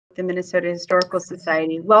the Minnesota Historical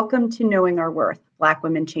Society. Welcome to Knowing Our Worth, Black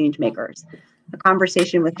Women Changemakers, a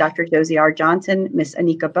conversation with Dr. Josie R. Johnson, Miss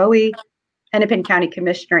Anika Bowie, Hennepin County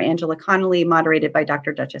Commissioner Angela Conley, moderated by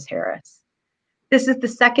Dr. Duchess Harris. This is the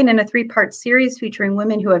second in a three-part series featuring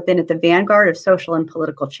women who have been at the vanguard of social and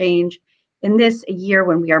political change. In this, a year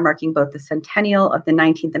when we are marking both the centennial of the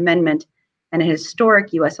 19th Amendment and a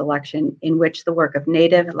historic U.S. election in which the work of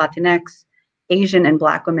Native, Latinx, Asian, and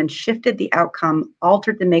Black women shifted the outcome,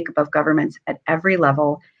 altered the makeup of governments at every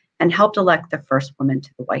level, and helped elect the first woman to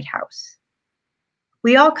the White House.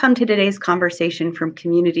 We all come to today's conversation from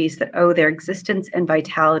communities that owe their existence and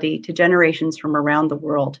vitality to generations from around the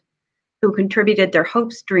world who contributed their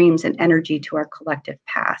hopes, dreams, and energy to our collective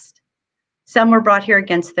past. Some were brought here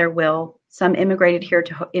against their will, some immigrated here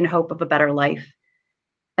in hope of a better life,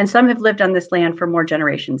 and some have lived on this land for more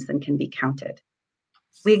generations than can be counted.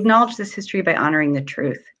 We acknowledge this history by honoring the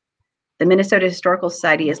truth. The Minnesota Historical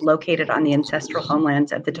Society is located on the ancestral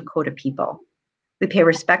homelands of the Dakota people. We pay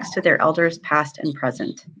respects to their elders, past and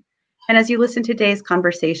present. And as you listen to today's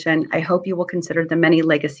conversation, I hope you will consider the many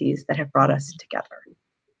legacies that have brought us together.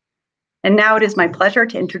 And now it is my pleasure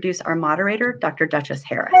to introduce our moderator, Dr. Duchess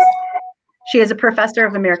Harris. She is a professor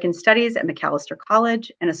of American Studies at Macalester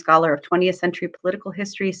College and a scholar of 20th century political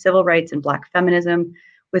history, civil rights, and Black feminism,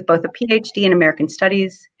 with both a PhD in American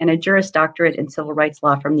Studies and a Juris Doctorate in Civil Rights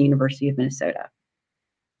Law from the University of Minnesota.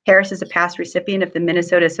 Harris is a past recipient of the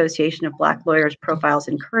Minnesota Association of Black Lawyers Profiles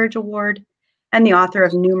in Courage Award and the author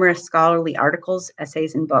of numerous scholarly articles,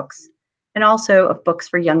 essays, and books, and also of books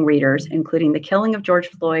for young readers, including The Killing of George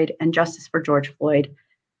Floyd and Justice for George Floyd,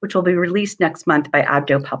 which will be released next month by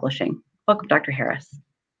Abdo Publishing. Welcome, Dr. Harris.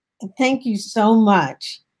 Thank you so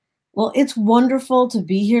much. Well, it's wonderful to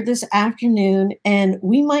be here this afternoon, and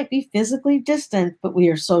we might be physically distant, but we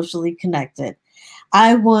are socially connected.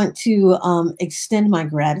 I want to extend my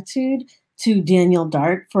gratitude to Danielle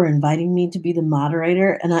Dart for inviting me to be the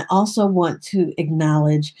moderator, and I also want to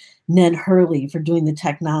acknowledge Ned Hurley for doing the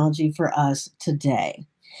technology for us today.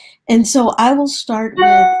 And so I will start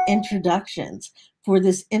with introductions for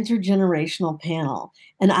this intergenerational panel,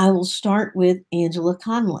 and I will start with Angela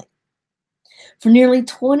Conley. For nearly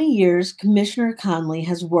 20 years, Commissioner Conley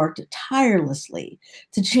has worked tirelessly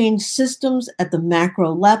to change systems at the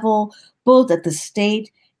macro level, both at the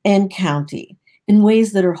state and county, in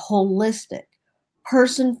ways that are holistic,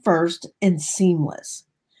 person-first, and seamless.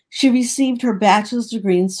 She received her bachelor's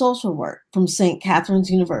degree in social work from St.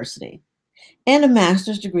 Catherine's University and a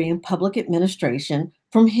master's degree in public administration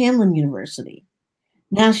from Hamline University.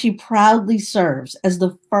 Now she proudly serves as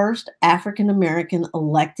the first African-American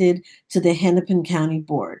elected to the Hennepin County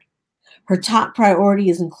Board. Her top priority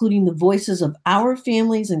is including the voices of our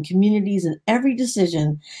families and communities in every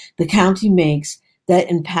decision the county makes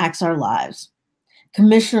that impacts our lives.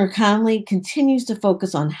 Commissioner Conley continues to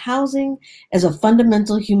focus on housing as a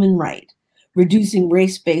fundamental human right, reducing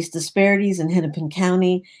race-based disparities in Hennepin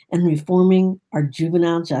County, and reforming our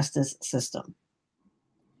juvenile justice system.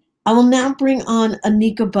 I will now bring on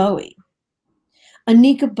Anika Bowie.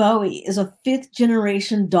 Anika Bowie is a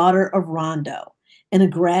fifth-generation daughter of Rondo and a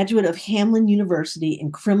graduate of Hamline University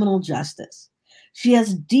in criminal justice. She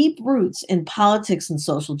has deep roots in politics and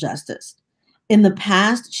social justice. In the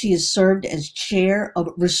past, she has served as chair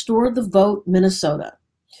of Restore the Vote Minnesota,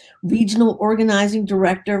 regional organizing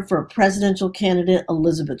director for presidential candidate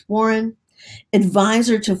Elizabeth Warren,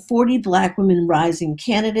 advisor to 40 Black Women Rising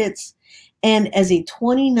candidates, and as a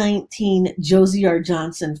 2019 Josie R.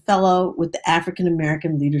 Johnson Fellow with the African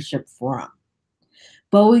American Leadership Forum.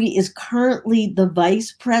 Bowie is currently the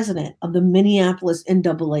vice president of the Minneapolis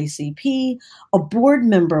NAACP, a board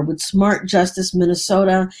member with Smart Justice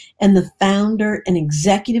Minnesota, and the founder and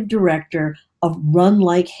executive director of Run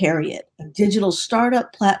Like Harriet, a digital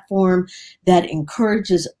startup platform that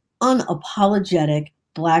encourages unapologetic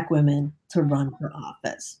Black women to run for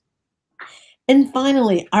office. And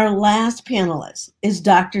finally, our last panelist is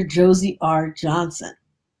Dr. Josie R. Johnson.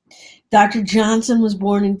 Dr. Johnson was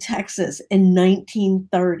born in Texas in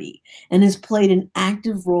 1930 and has played an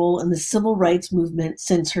active role in the civil rights movement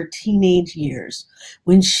since her teenage years,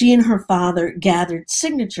 when she and her father gathered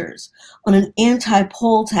signatures on an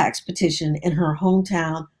anti-poll tax petition in her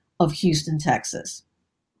hometown of Houston, Texas.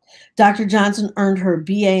 Dr. Johnson earned her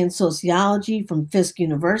BA in sociology from Fisk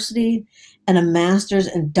University and a master's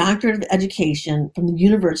and doctorate of education from the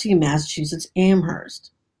University of Massachusetts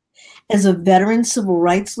Amherst. As a veteran civil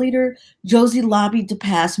rights leader, Josie lobbied to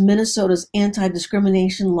pass Minnesota's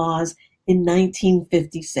anti-discrimination laws in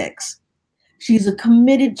 1956. She's a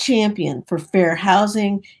committed champion for fair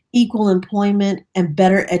housing, equal employment, and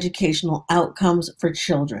better educational outcomes for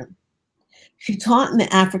children. She taught in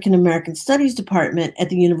the African American Studies Department at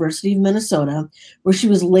the University of Minnesota, where she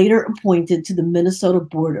was later appointed to the Minnesota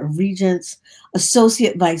Board of Regents,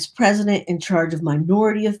 Associate Vice President in charge of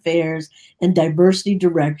Minority Affairs, and Diversity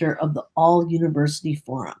Director of the All University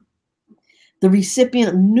Forum. The recipient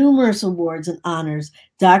of numerous awards and honors,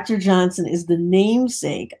 Dr. Johnson is the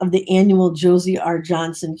namesake of the annual Josie R.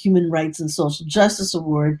 Johnson Human Rights and Social Justice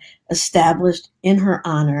Award, established in her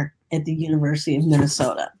honor at the University of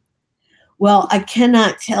Minnesota. Well, I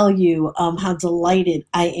cannot tell you how delighted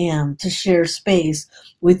I am to share space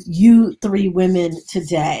with you three women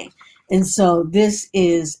today. And so this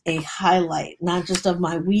is a highlight, not just of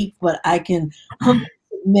my week, but I can humbly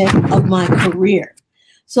admit of my career.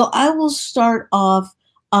 So I will start off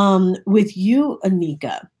with you,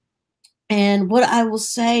 Anika. And what I will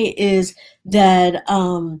say is that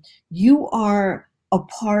you are a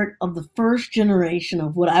part of the first generation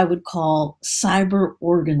of what I would call cyber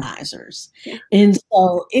organizers. And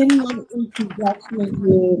so in my introduction of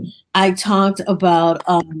you, I talked about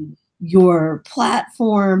your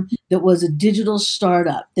platform that was a digital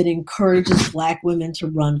startup that encourages Black women to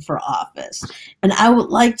run for office. And I would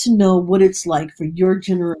like to know what it's like for your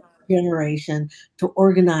generation to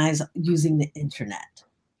organize using the internet.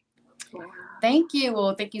 Thank you.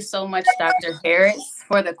 Well, thank you so much, Dr. Harris,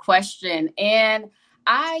 for the question. And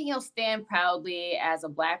I, stand proudly as a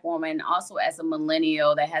Black woman, also as a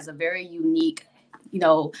millennial that has a very unique,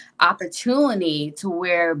 opportunity to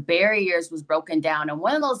where barriers was broken down. And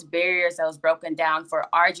one of those barriers that was broken down for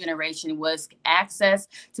our generation was access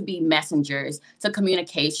to be messengers, to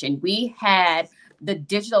communication. We had the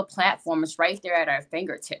digital platforms right there at our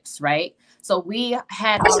fingertips, right? So we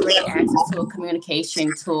had already access to a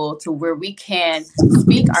communication tool to where we can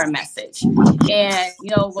speak our message. And,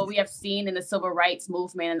 what we have seen in the civil rights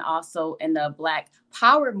movement and also in the Black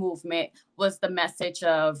Power movement was the message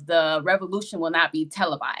of the revolution will not be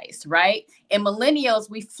televised, right? And millennials,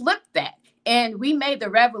 we flipped that. And we made the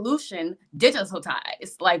revolution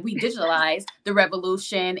digitalized, like we digitalized the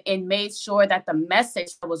revolution and made sure that the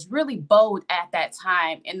message was really bold at that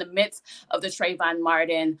time in the midst of the Trayvon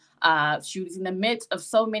Martin shootings, in the midst of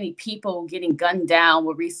so many people getting gunned down,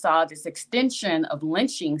 where we saw this extension of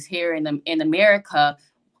lynchings here in America.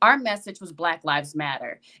 Our message was Black Lives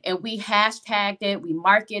Matter, and we hashtagged it, we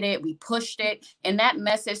marketed it, we pushed it, and that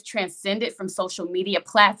message transcended from social media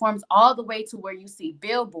platforms all the way to where you see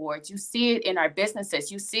billboards, you see it in our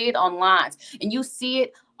businesses, you see it online, and you see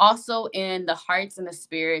it also in the hearts and the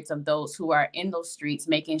spirits of those who are in those streets,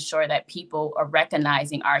 making sure that people are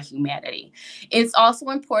recognizing our humanity. It's also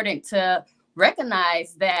important to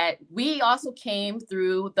recognize that we also came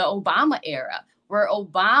through the Obama era, where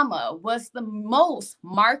Obama was the most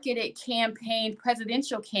marketed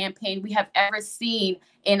presidential campaign we have ever seen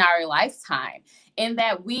in our lifetime, in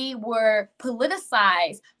that we were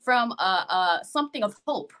politicized from something of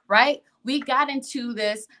hope, right? We got into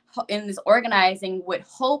this organizing with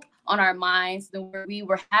hope on our minds, where we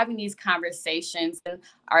were having these conversations in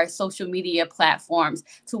our social media platforms,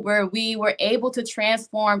 to where we were able to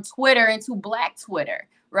transform Twitter into Black Twitter,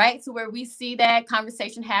 right? To where we see that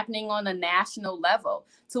conversation happening on a national level,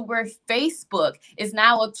 to where Facebook is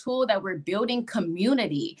now a tool that we're building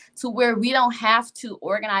community, to where we don't have to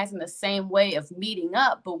organize in the same way of meeting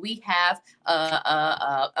up, but we have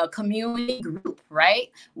a community group,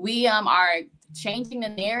 right? We are changing the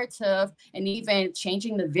narrative and even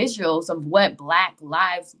changing the visuals of what Black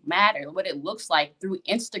Lives Matter, what it looks like through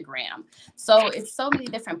Instagram. So it's so many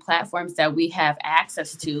different platforms that we have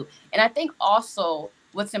access to. And I think also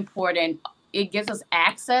what's important, it gives us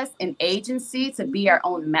access and agency to be our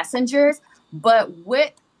own messengers. But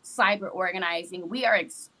with cyber organizing, we are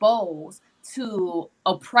exposed to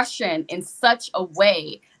oppression in such a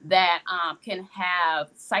way that can have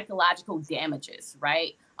psychological damages,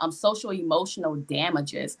 right? Social emotional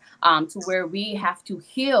damages, to where we have to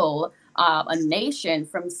heal a nation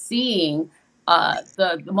from seeing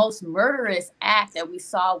the most murderous act that we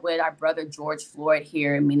saw with our brother George Floyd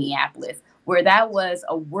here in Minneapolis, where that was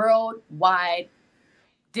a worldwide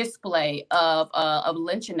display of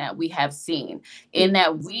lynching that we have seen, in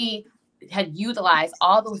that we had utilized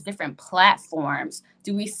all those different platforms.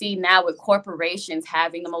 Do we see now with corporations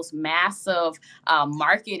having the most massive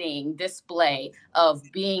marketing display of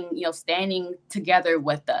being, standing together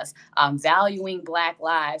with us, valuing Black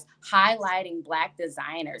lives, highlighting Black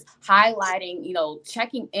designers, highlighting,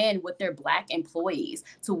 checking in with their Black employees,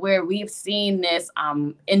 to where we've seen this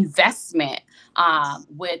investment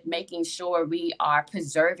with making sure we are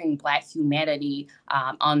preserving Black humanity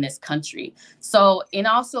on this country. So, and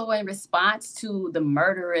also in response to the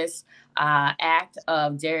murderous act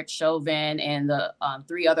of Derek Chauvin and the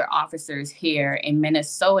 3 other officers here in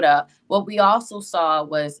Minnesota, what we also saw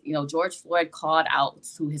was, George Floyd called out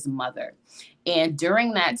to his mother. And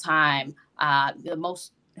during that time, the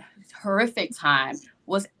most horrific time,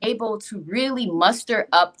 was able to really muster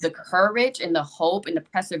up the courage and the hope and the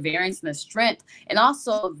perseverance and the strength, and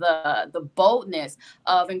also the boldness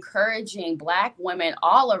of encouraging Black women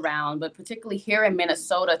all around, but particularly here in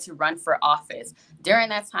Minnesota, to run for office. During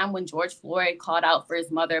that time when George Floyd called out for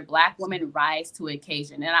his mother, Black women rise to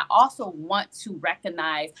occasion. And I also want to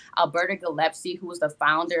recognize Alberta Gillespie, who was the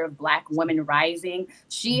founder of Black Women Rising.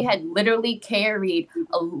 She had literally carried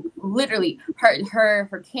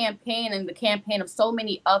her campaign and the campaign of so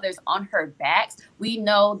many others on her backs. We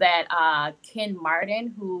know that Ken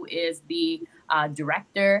Martin, who is the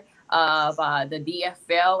director of the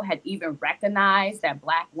DFL, had even recognized that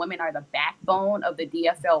Black women are the backbone of the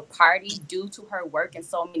DFL party due to her work and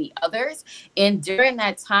so many others. And during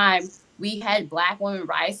that time, we had Black women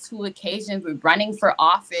rise to occasions with running for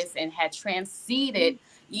office and had transcended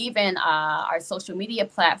even our social media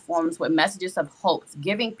platforms with messages of hope,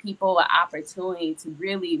 giving people an opportunity to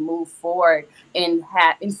really move forward and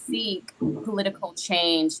seek political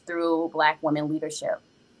change through Black women leadership.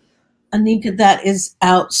 Anika, that is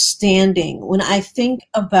outstanding. When I think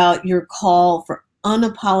about your call for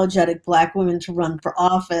unapologetic Black women to run for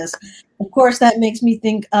office, of course, that makes me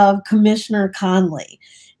think of Commissioner Conley.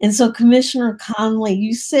 And so, Commissioner Conley,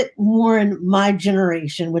 you sit more in my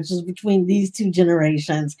generation, which is between these 2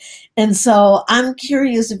 generations. And so I'm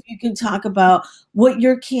curious if you can talk about what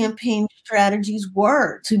your campaign strategies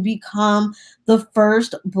were to become the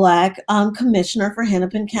first Black commissioner for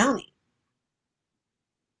Hennepin County.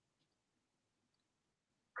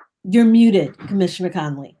 You're muted, Commissioner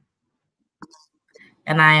Conley.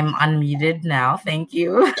 And I am unmuted now. Thank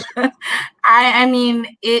you. I mean,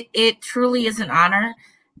 it truly is an honor.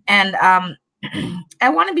 And I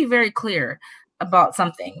want to be very clear about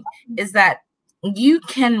something, is that you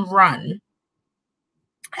can run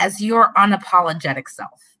as your unapologetic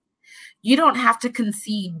self. You don't have to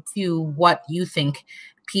concede to what you think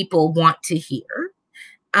people want to hear.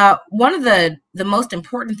 One of the most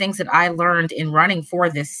important things that I learned in running for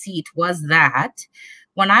this seat was that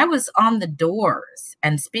when I was on the doors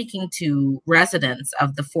and speaking to residents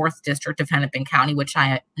of the 4th District of Hennepin County, which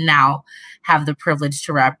I now have the privilege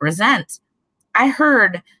to represent, I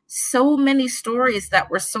heard so many stories that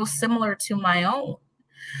were so similar to my own.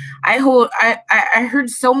 I heard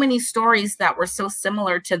so many stories that were so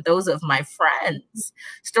similar to those of my friends,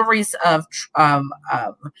 stories of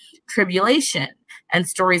tribulation and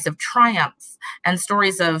stories of triumph and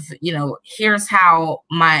stories of, here's how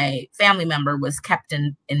my family member was kept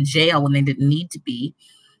in jail when they didn't need to be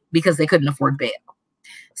because they couldn't afford bail.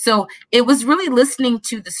 So it was really listening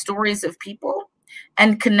to the stories of people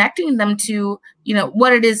and connecting them to,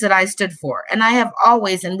 what it is that I stood for. And I have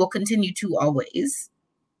always and will continue to always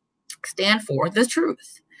stand for the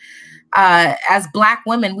truth. As Black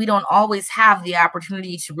women, we don't always have the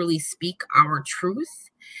opportunity to really speak our truth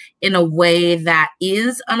in a way that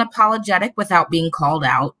is unapologetic without being called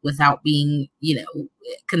out, without being,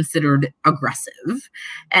 considered aggressive.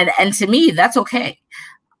 And to me, that's okay.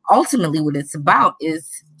 Ultimately, what it's about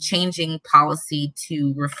is changing policy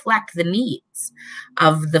to reflect the needs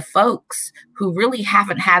of the folks who really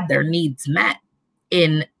haven't had their needs met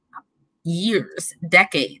in years,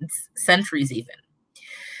 decades, centuries even.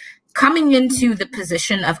 Coming into the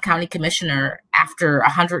position of county commissioner after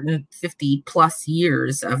 150 plus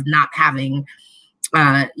years of not having,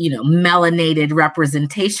 melanated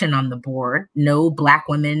representation on the board, no Black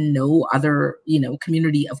women, no other,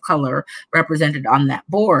 community of color represented on that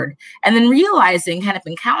board. And then realizing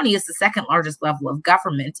Hennepin County is the 2nd largest level of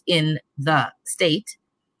government in the state,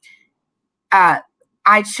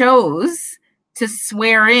 I chose to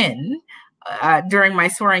swear in during my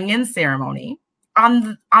swearing in ceremony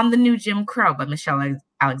on the new Jim Crow by Michelle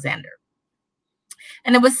Alexander.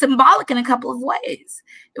 And it was symbolic in a couple of ways.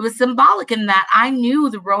 It was symbolic in that I knew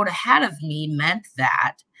the road ahead of me meant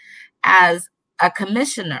that as a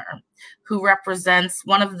commissioner who represents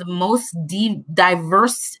one of the most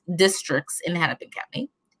diverse districts in Hennepin County,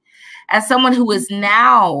 as someone who is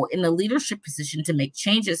now in a leadership position to make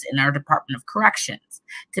changes in our Department of Corrections,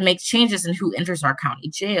 to make changes in who enters our county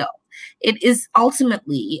jail, it is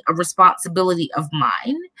ultimately a responsibility of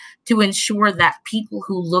mine to ensure that people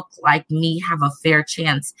who look like me have a fair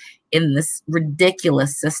chance in this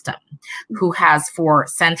ridiculous system, who has for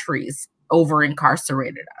centuries over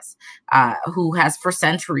incarcerated us, who has for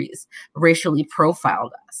centuries racially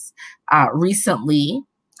profiled us. Recently,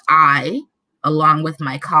 I, along with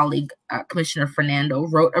my colleague, Commissioner Fernando,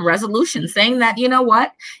 wrote a resolution saying that, you know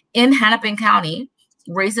what, in Hennepin County,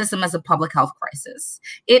 racism is a public health crisis.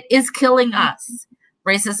 It is killing us.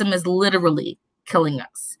 Racism is literally killing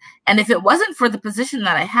us. And if it wasn't for the position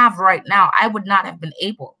that I have right now, I would not have been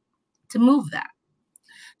able to move that.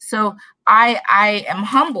 So I am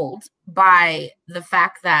humbled by the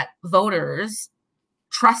fact that voters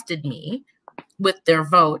trusted me with their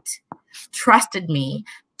vote, trusted me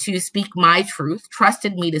to speak my truth,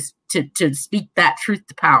 trusted me to speak that truth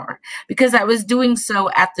to power, because I was doing so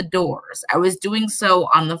at the doors. I was doing so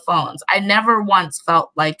on the phones. I never once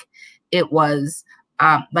felt like it was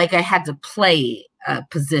like I had to play a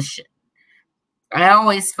position. I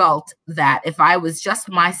always felt that if I was just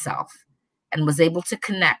myself and was able to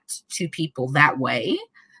connect to people that way,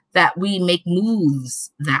 that we make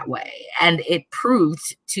moves that way. And it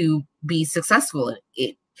proved to be successful.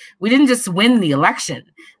 We didn't just win the election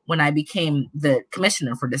when I became the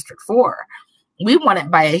commissioner for District 4. We won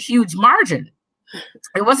it by a huge margin.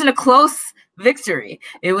 It wasn't a close victory.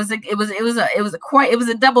 It was a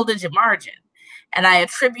double-digit margin. And I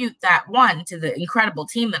attribute that, one, to the incredible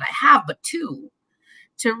team that I have, but two,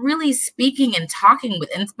 to really speaking and talking with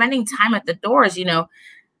and spending time at the doors. You know,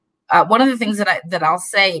 one of the things that I'll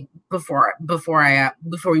say before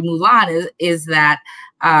we move on is that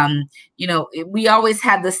you know, we always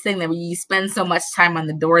had this thing that you spend so much time on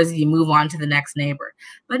the doors, you move on to the next neighbor.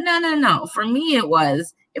 But no. For me, it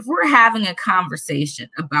was, if we're having a conversation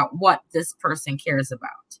about what this person cares about,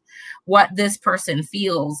 what this person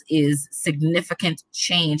feels is significant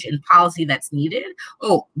change in policy that's needed,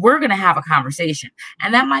 oh, we're going to have a conversation.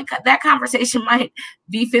 And that conversation might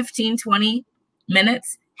be 15, 20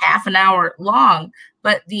 minutes, half an hour long.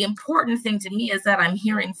 But the important thing to me is that I'm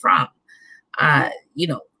hearing from, you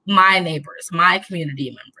know, my neighbors, my community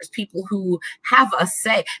members, people who have a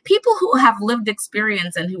say, people who have lived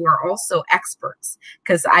experience and who are also experts.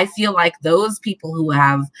 Because I feel like those people who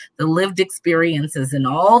have the lived experiences and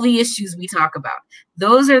all the issues we talk about,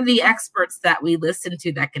 those are the experts that we listen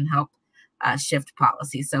to that can help shift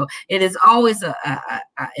policy. So it is always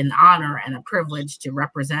an honor and a privilege to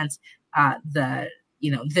represent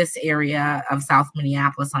this area of South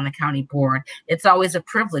Minneapolis on the county board. It's always a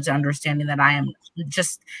privilege understanding that I am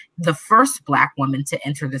just the first Black woman to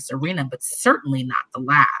enter this arena, but certainly not the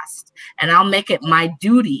last. And I'll make it my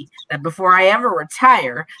duty that before I ever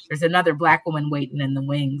retire, there's another Black woman waiting in the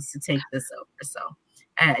wings to take this over. So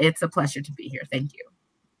it's a pleasure to be here. Thank you.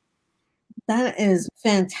 That is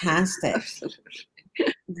fantastic.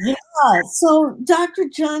 Yeah. So, Dr.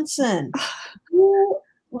 Johnson, you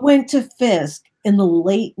went to Fisk in the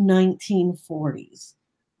late 1940s.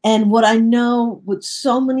 And what I know, what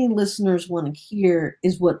so many listeners want to hear,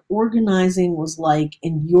 is what organizing was like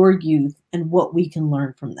in your youth and what we can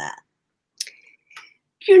learn from that.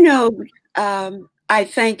 You know, I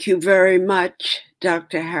thank you very much,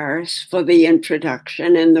 Dr. Harris, for the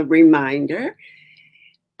introduction and the reminder.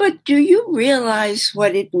 But do you realize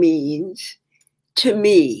what it means to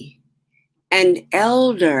me, an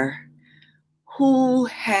elder who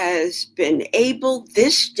has been able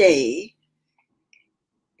this day,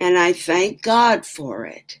 and I thank God for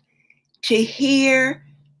it, to hear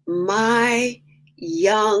my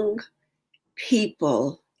young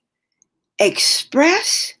people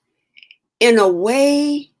express in a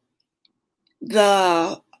way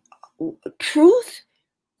the truth,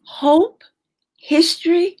 hope,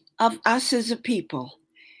 history of us as a people.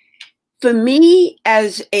 For me,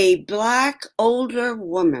 as a Black older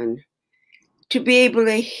woman, to be able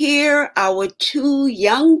to hear our two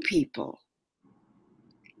young people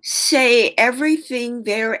say everything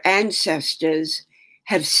their ancestors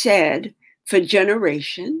have said for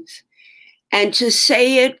generations, and to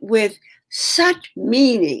say it with such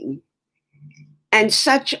meaning and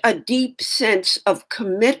such a deep sense of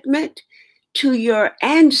commitment to your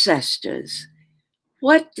ancestors,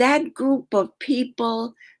 what that group of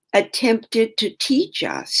people attempted to teach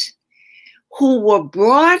us, who were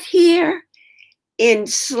brought here in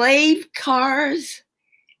slave cars,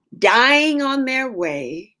 dying on their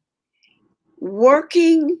way,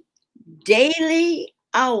 working daily,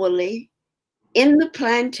 hourly in the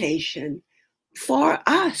plantation for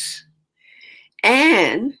us,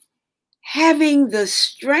 and having the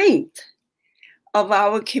strength of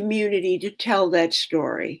our community to tell that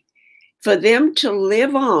story, for them to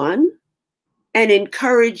live on and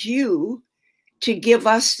encourage you to give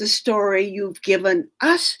us the story you've given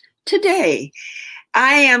us today.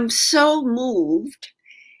 I am so moved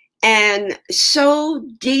and so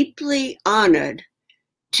deeply honored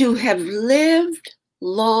to have lived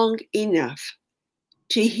long enough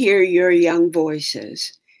to hear your young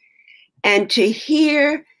voices and to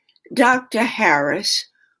hear Dr. Harris,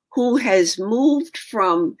 who has moved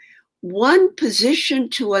from one position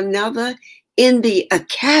to another in the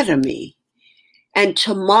academy, and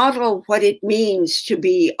to model what it means to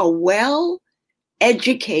be a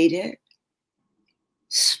well-educated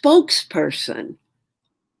spokesperson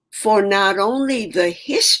for not only the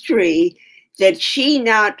history that she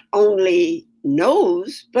not only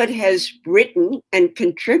knows, but has written and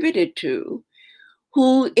contributed to,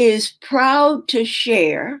 who is proud to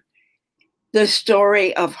share the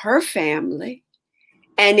story of her family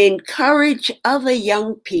and encourage other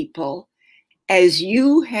young people, as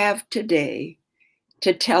you have today,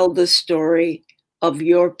 to tell the story of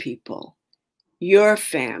your people, your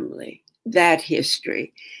family, that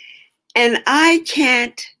history. And I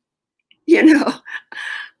can't,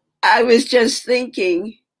 I was just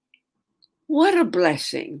thinking, what a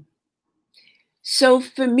blessing. So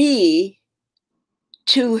for me,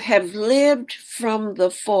 to have lived from the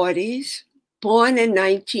 40s, born in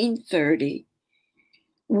 1930,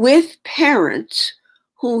 with parents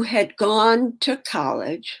who had gone to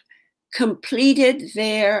college, completed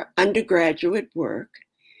their undergraduate work,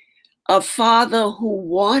 a father who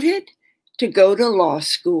wanted to go to law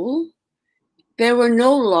school. There were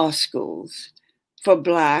no law schools for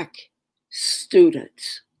Black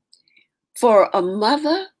students. For a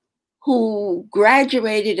mother who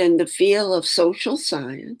graduated in the field of social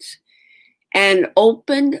science and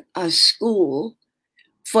opened a school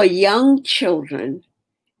for young children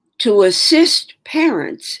to assist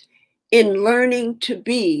parents in learning to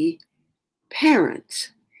be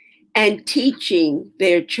parents and teaching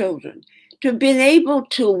their children, to have been able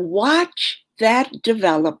to watch that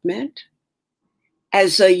development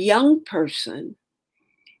as a young person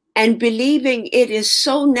and believing it is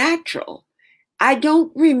so natural. I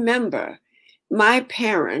don't remember my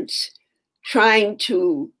parents trying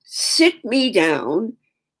to sit me down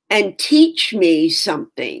and teach me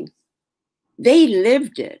something. They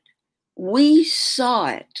lived it. We saw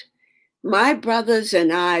it. My brothers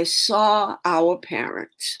and I saw our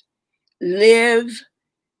parents live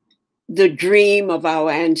the dream of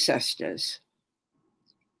our ancestors.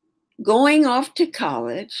 Going off to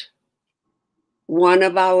college, one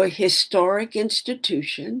of our historic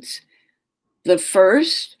institutions, the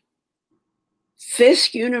first,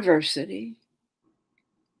 Fisk University,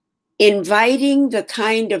 inviting the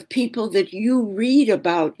kind of people that you read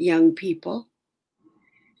about, young people.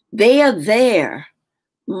 They are there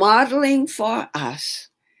modeling for us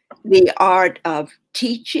the art of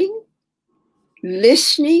teaching,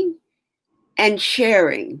 listening, and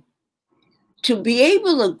sharing, to be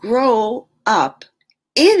able to grow up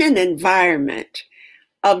in an environment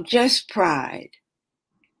of just pride,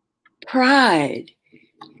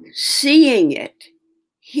 seeing it,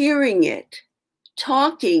 hearing it,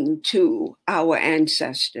 talking to our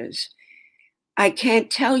ancestors. I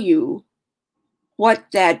can't tell you what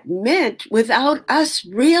that meant without us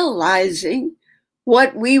realizing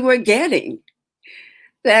what we were getting.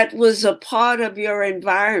 That was a part of your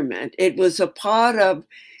environment. It was a part of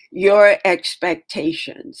your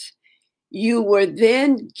expectations. You were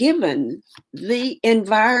then given the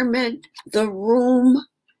environment, the room,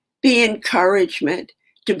 the encouragement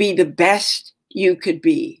to be the best you could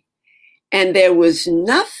be. And there was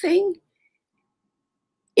nothing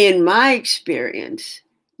in my experience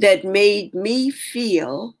that made me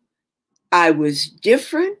feel I was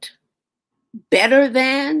different, better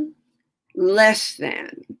than, less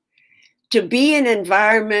than. To be in an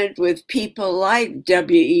environment with people like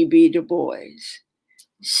W.E.B. Du Bois,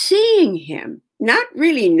 seeing him, not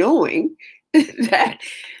really knowing that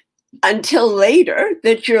until later,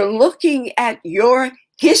 that you're looking at your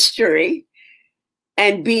history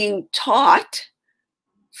and being taught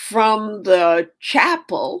from the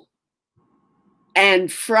chapel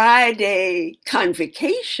and Friday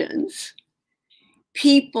convocations,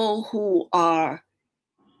 people who are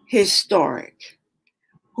historic,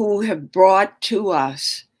 who have brought to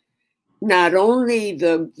us not only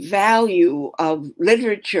the value of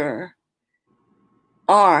literature,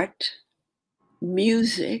 art,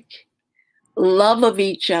 music, love of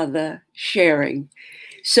each other, sharing.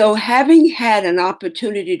 So having had an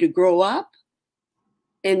opportunity to grow up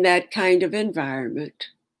in that kind of environment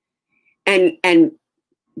and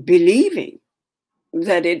believing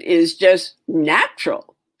that it is just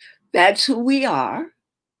natural, that's who we are,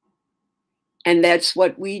 and that's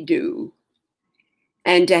what we do.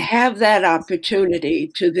 And to have that opportunity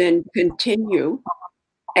to then continue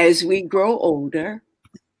as we grow older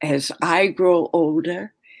as I grow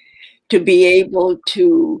older, to be able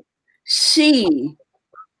to see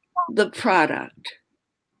the product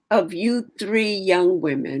of you three young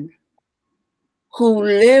women who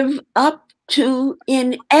live up to,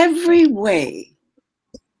 in every way,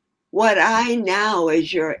 what I now,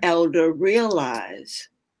 as your elder, realize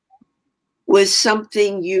was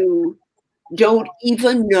something you don't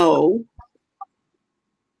even know,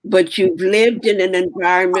 but you've lived in an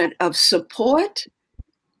environment of support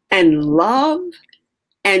and love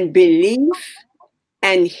and belief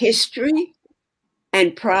and history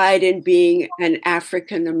and pride in being an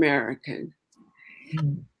African American.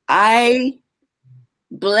 I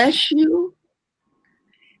bless you.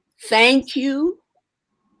 Thank you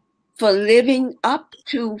for living up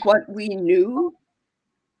to what we knew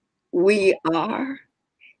we are.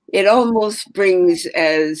 It almost brings,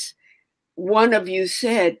 as one of you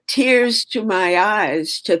said, tears to my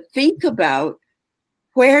eyes to think about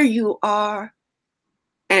where you are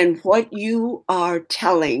and what you are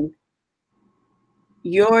telling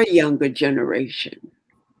your younger generation.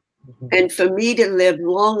 And for me to live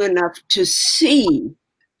long enough to see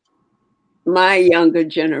my younger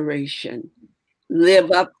generation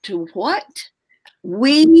live up to what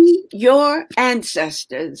we, your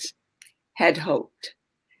ancestors, had hoped.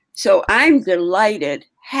 So I'm delighted,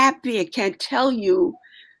 happy. I can't tell you,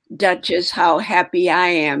 Duchess, how happy I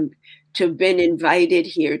am to have been invited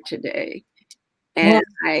here today. And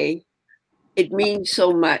it means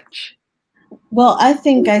so much. Well, I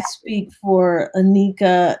think I speak for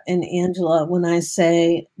Anika and Angela when I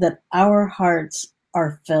say that our hearts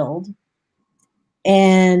are filled.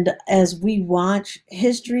 And as we watch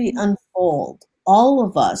history unfold, all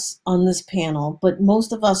of us on this panel, but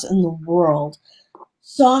most of us in the world,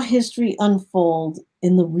 saw history unfold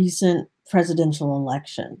in the recent presidential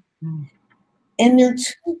election. And there are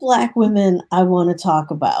two Black women I want to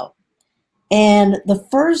talk about. And the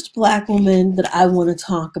first Black woman that I want to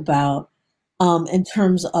talk about in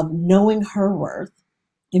terms of knowing her worth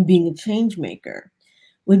and being a change maker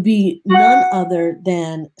would be none other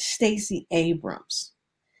than Stacey Abrams.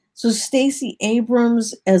 So Stacey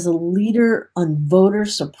Abrams, as a leader on voter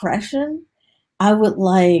suppression, I would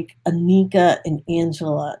like Anika and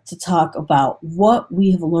Angela to talk about what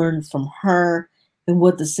we have learned from her and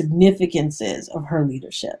what the significance is of her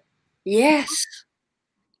leadership. Yes.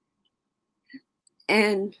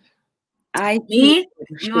 And you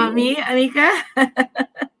want me, Anika?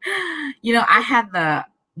 You know, I had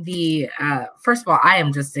the first of all, I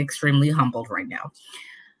am just extremely humbled right now.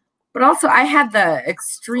 But also I had the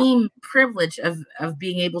extreme privilege of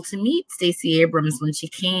being able to meet Stacey Abrams when she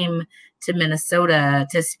came to Minnesota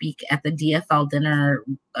to speak at the DFL dinner.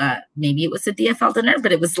 Maybe it was a DFL dinner,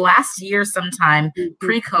 but it was last year sometime,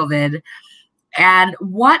 pre-COVID. And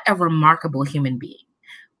what a remarkable human being.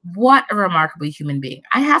 What a remarkable human being.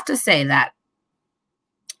 I have to say that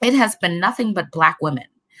it has been nothing but Black women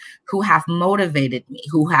who have motivated me,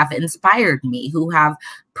 who have inspired me, who have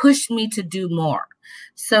pushed me to do more.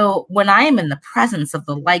 So when I am in the presence of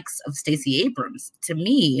the likes of Stacey Abrams, to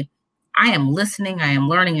me, I am listening, I am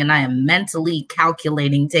learning, and I am mentally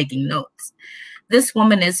calculating, taking notes. This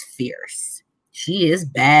woman is fierce. She is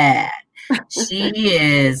bad. She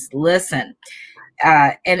is, listen,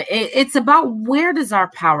 and it's about where does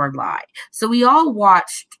our power lie? So we all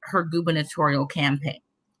watched her gubernatorial campaign.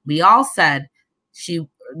 We all said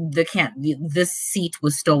this seat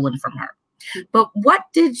was stolen from her. But what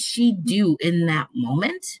did she do in that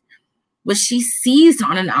moment? Was she seized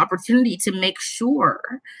on an opportunity to make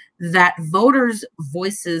sure that voters'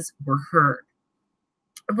 voices were heard.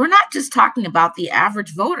 We're not just talking about the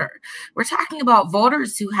average voter. We're talking about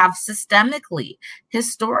voters who have systemically,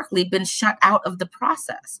 historically been shut out of the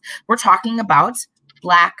process. We're talking about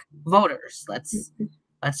Black voters. Let's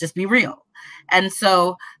just be real. And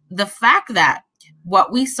so the fact that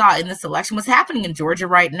what we saw in this election was happening in Georgia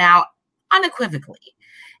right now, unequivocally,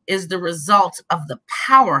 is the result of the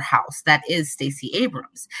powerhouse that is Stacey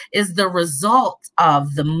Abrams, is the result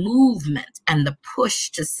of the movement and the push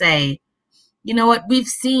to say, you know what, we've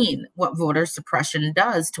seen what voter suppression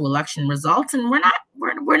does to election results, and we're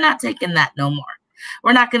not taking that no more.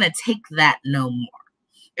 We're not going to take that no more.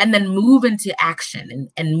 And then move into action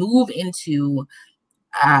and move into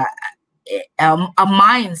a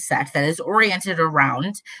mindset that is oriented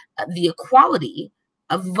around the equality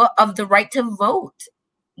of the right to vote.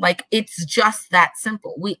 Like, it's just that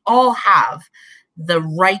simple. We all have the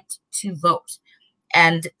right to vote,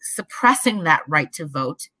 and suppressing that right to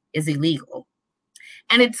vote is illegal.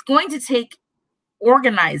 And it's going to take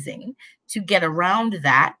organizing to get around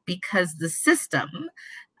that, because the system,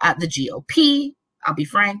 the GOP, I'll be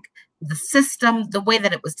frank, the system, the way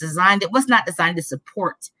that it was designed, it was not designed to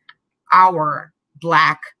support our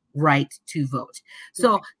Black right to vote.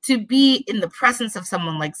 So to be in the presence of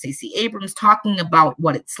someone like Stacey Abrams talking about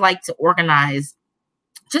what it's like to organize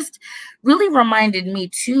just really reminded me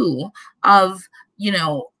too of, you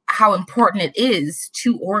know, how important it is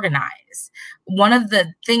to organize. One of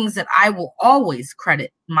the things that I will always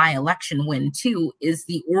credit my election win to is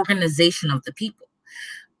the organization of the people.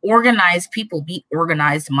 Organized people beat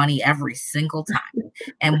organized money every single time.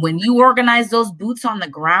 And when you organize those boots on the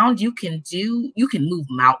ground, you can move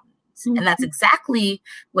mountains. And that's exactly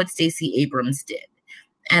what Stacey Abrams did.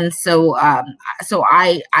 And so I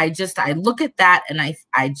look at that and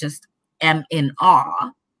I just am in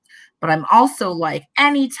awe. But I'm also like,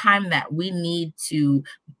 anytime that we need to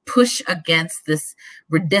push against this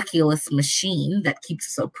ridiculous machine that keeps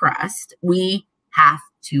us oppressed, we have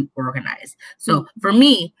to organize. So for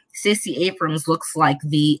me, Stacey Abrams looks like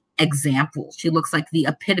the example. She looks like the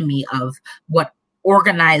epitome of what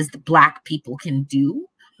organized Black people can do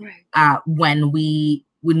when we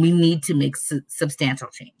need to make substantial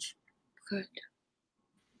change. Good.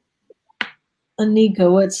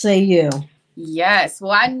 Anika, what say you? Yes.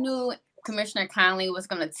 Well, I knew Commissioner Conley was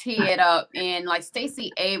going to tee it up, and like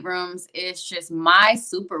Stacey Abrams is just my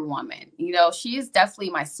superwoman. You know, she is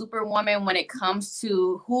definitely my superwoman when it comes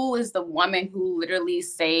to who is the woman who literally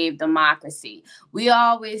saved democracy. We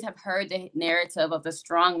always have heard the narrative of the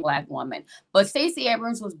strong Black woman, but Stacey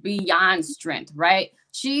Abrams was beyond strength, right?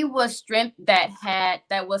 She was strength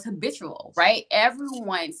that was habitual, right?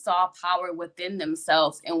 Everyone saw power within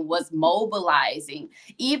themselves and was mobilizing,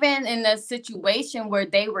 even in a situation where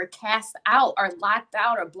they were cast out or locked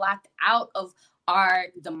out or blocked out of our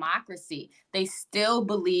democracy. They still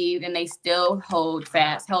believed and they still held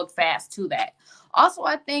fast to that. Also,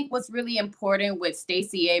 I think what's really important with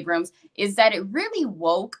Stacey Abrams is that it really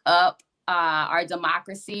woke up our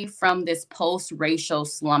democracy from this post-racial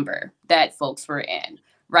slumber that folks were in,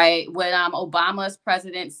 right? With Obama's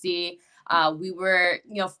presidency, we were,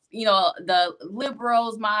 you know, the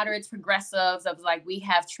liberals, moderates, progressives of like, we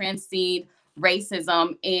have transcended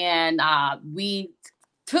racism, and we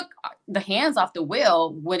took the hands off the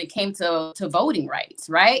wheel when it came to voting rights,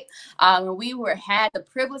 right? We had the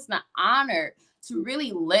privilege and the honor to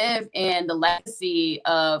really live in the legacy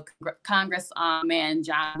of Congressman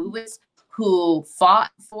John Lewis, who fought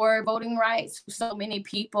for voting rights. So many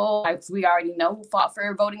people, as we already know, who fought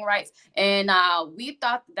for voting rights. And we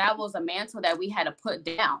thought that was a mantle that we had to put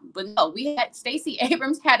down. But no, Stacey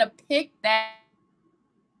Abrams had to pick that.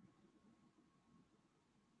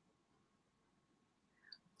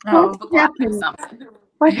 Oh, what happened?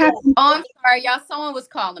 What happened? Oh, I'm sorry, y'all. Someone was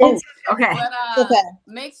calling. Okay. But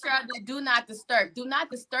make sure to do not disturb. Do not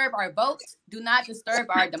disturb our votes. Do not disturb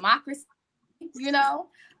our democracy. You know?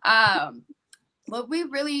 But we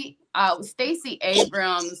really, Stacey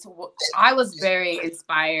Abrams, I was very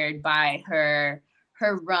inspired by her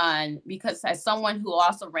run, because as someone who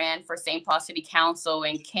also ran for St. Paul City Council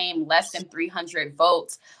and came less than 300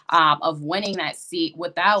 votes of winning that seat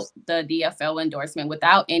without the DFL endorsement,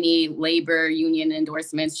 without any labor union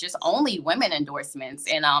endorsements, just only women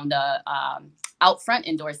endorsements and the out front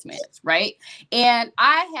endorsements, right? And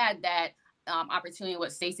I had that opportunity,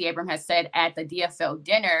 what Stacey Abrams has said at the DFL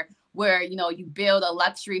dinner, where, you know, you build a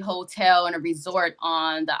luxury hotel and a resort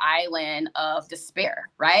on the island of despair,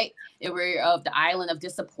 right? Of the island of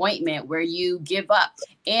disappointment, where you give up.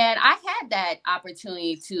 And I had that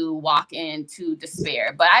opportunity to walk into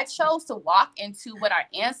despair, but I chose to walk into what our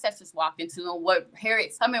ancestors walked into, and what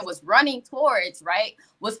Harriet Tubman was running towards, right?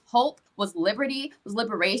 Was hope, was liberty, was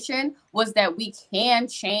liberation, was that we can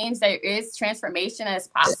change. There is transformation that is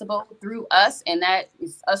possible through us, and that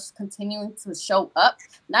is us continuing to show up,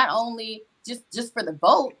 not only just for the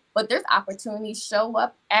vote, but there's opportunities to show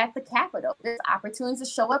up at the Capitol. There's opportunities to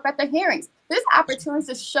show up at the hearings. There's opportunities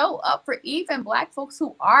to show up for even Black folks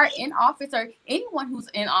who are in office, or anyone who's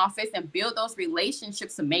in office, and build those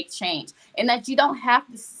relationships to make change. And that you don't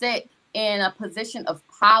have to sit in a position of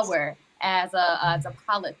power as a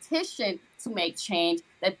politician to make change,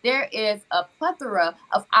 that there is a plethora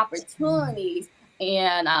of opportunities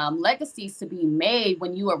and legacies to be made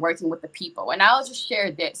when you are working with the people. And I'll just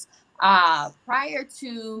share this. Prior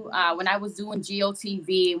to when I was doing GOTV,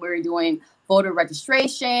 we were doing voter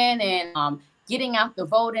registration and getting out the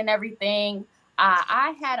vote and everything.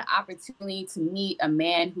 I had an opportunity to meet a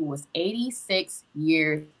man who was 86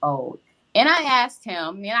 years old. And I asked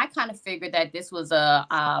him, and I kind of figured that this was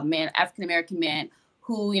a man, African-American man,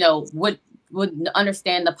 who, you know, would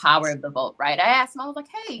understand the power of the vote, right? I asked him, I was like,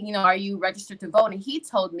 hey, you know, are you registered to vote? And he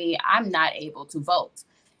told me, I'm not able to vote.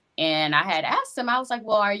 And I had asked him, I was like,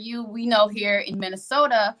 well, we know here in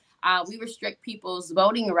Minnesota, we restrict people's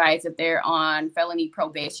voting rights if they're on felony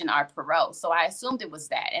probation or parole. So I assumed it was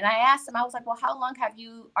that. And I asked him, I was like, well, how long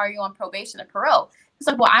are you on probation or parole? He's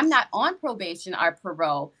like, well, I'm not on probation or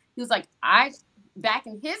parole. He was like, back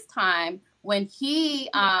in his time, when he,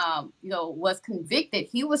 was convicted,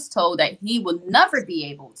 he was told that he would never be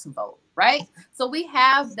able to vote, right? So we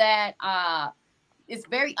have that, it's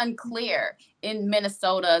very unclear in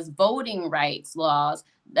Minnesota's voting rights laws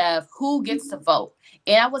of who gets to vote.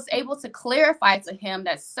 And I was able to clarify to him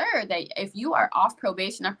that, sir, that if you are off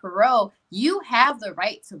probation or parole, you have the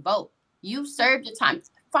right to vote. You served your time.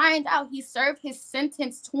 Find out he served his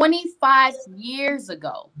sentence 25 years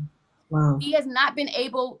ago. Wow. He has not been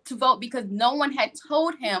able to vote because no one had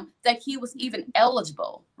told him that he was even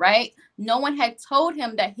eligible, right? No one had told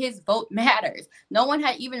him that his vote matters. No one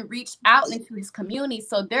had even reached out into his community.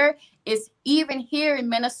 So there is, even here in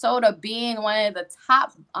Minnesota, being one of the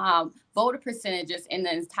top voter percentages in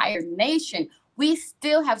the entire nation, we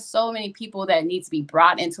still have so many people that need to be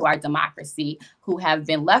brought into our democracy who have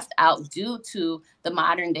been left out due to the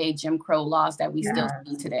modern day Jim Crow laws that we still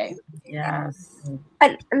see today. Yes.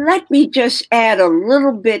 Let me just add a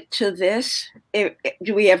little bit to this.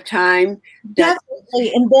 Do we have time?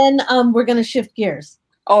 Definitely. And then we're going to shift gears.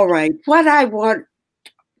 All right. What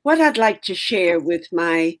I'd like to share with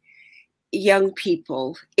my young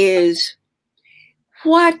people is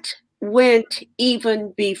what went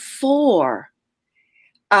even before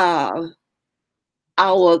our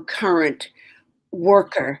current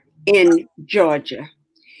worker in Georgia.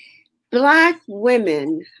 Black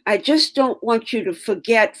women, I just don't want you to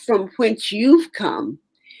forget from whence you've come.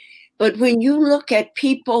 But when you look at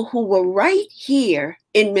people who were right here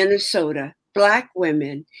in Minnesota, Black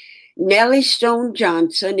women, Nellie Stone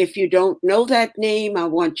Johnson, if you don't know that name, I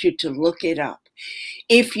want you to look it up.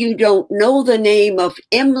 If you don't know the name of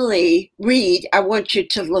Emily Reed, I want you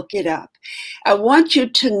to look it up. I want you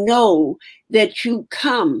to know that you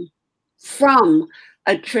come from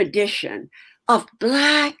a tradition of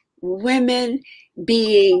Black women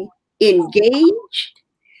being engaged,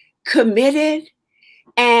 committed,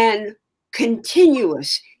 and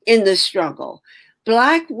continuous in the struggle.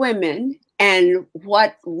 Black women, and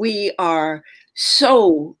what we are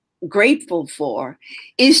so grateful for,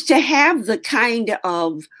 is to have the kind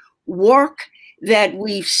of work that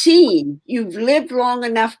we've seen. You've lived long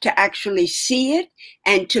enough to actually see it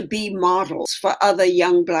and to be models for other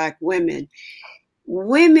young Black women.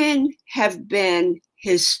 Women have been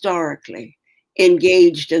historically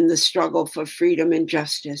engaged in the struggle for freedom and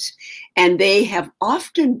justice, and they have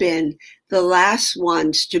often been the last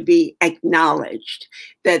ones to be acknowledged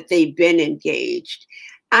that they've been engaged.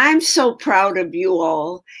 I'm so proud of you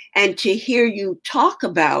all, and to hear you talk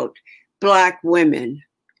about Black women,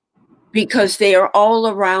 because they are all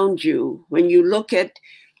around you. When you look at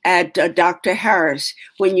Dr. Harris,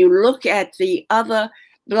 when you look at the other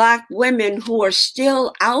Black women who are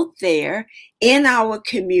still out there in our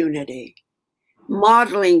community,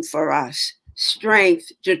 modeling for us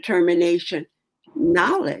strength, determination,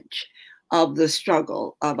 knowledge of the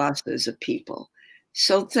struggle of us as a people.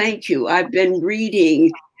 So thank you. I've been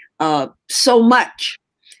reading so much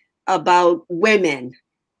about women,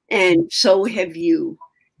 and so have you.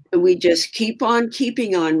 We just keep on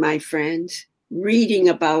keeping on, my friends, reading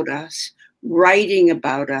about us, writing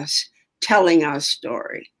about us, telling our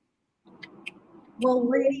story. Well,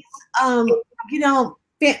 ladies,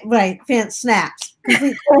 snaps.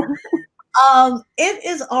 It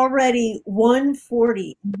is already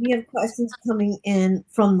 1:40. We have questions coming in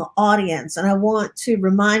from the audience, and I want to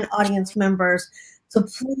remind audience members to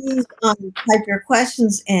please type your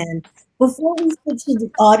questions in. Before we switch to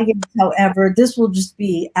the audience, however, this will just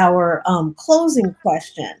be our closing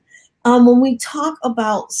question. When we talk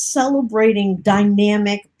about celebrating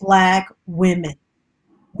dynamic Black women,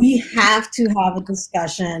 we have to have a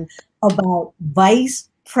discussion about Vice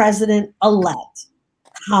President-elect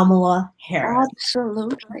Kamala Harris.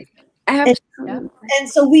 Absolutely. Absolutely. And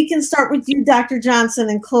so we can start with you, Dr. Johnson,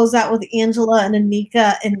 and close out with Angela and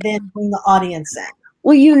Anika, and then bring the audience in.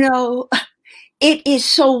 Well, you know, it is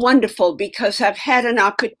so wonderful because I've had an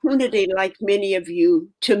opportunity, like many of you,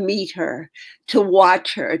 to meet her, to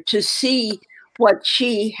watch her, to see what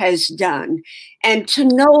she has done, and to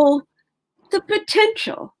know the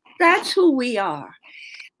potential. That's who we are.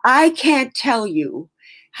 I can't tell you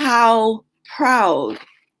how proud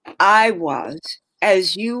I was,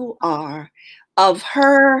 as you are, of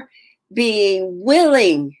her being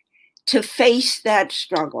willing to face that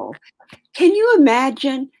struggle. Can you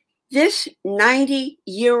imagine this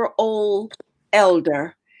 90-year-old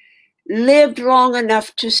elder lived long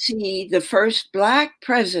enough to see the first Black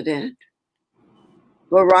president,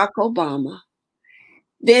 Barack Obama,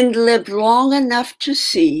 then lived long enough to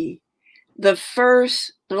see the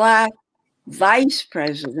first Black vice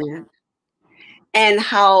president, and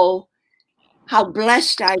how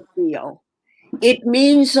blessed I feel. It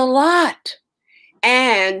means a lot.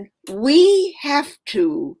 And we have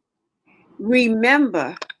to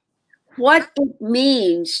remember what it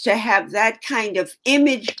means to have that kind of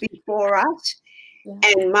image before us. Yeah.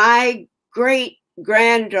 And my great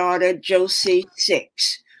granddaughter, Josie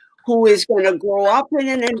 6, who is going to grow up in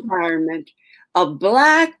an environment of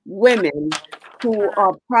Black women who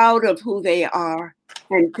are proud of who they are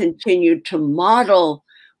and continue to model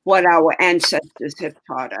what our ancestors have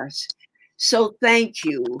taught us. So thank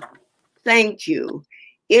you. Thank you.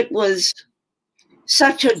 It was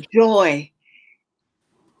such a joy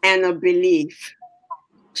and a belief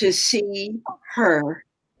to see her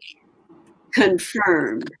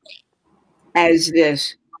confirmed as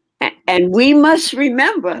this. And we must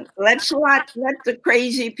remember, let's not let the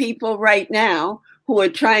crazy people right now who are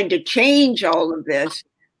trying to change all of this,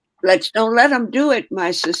 don't let them do it,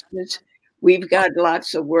 my sisters. We've got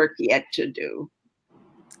lots of work yet to do.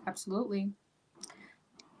 Absolutely.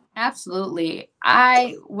 Absolutely.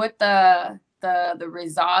 With the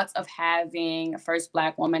results of having a first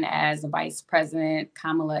Black woman as the vice president,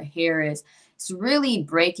 Kamala Harris, it's really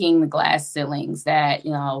breaking the glass ceilings that,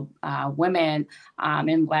 women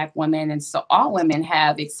and Black women, and so all women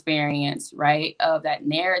have experienced, right? Of that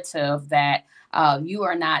narrative that you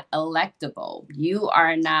are not electable, you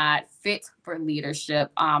are not fit for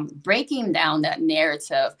leadership. Breaking down that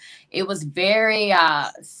narrative, it was very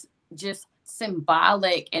just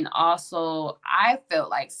symbolic, and also I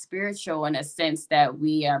felt like spiritual in a sense that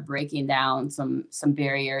we are breaking down some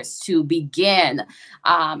barriers to begin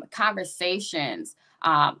conversations.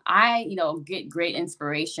 I get great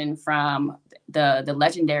inspiration from the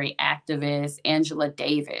legendary activist Angela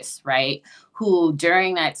Davis, right? Who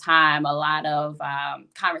during that time a lot of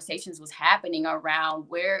conversations was happening around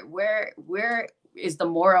where is the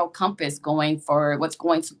moral compass going for what's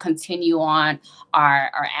going to continue on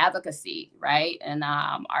our advocacy, right? And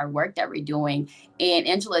our work that we're doing. And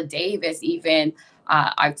Angela Davis even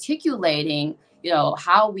articulating,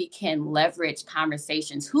 how we can leverage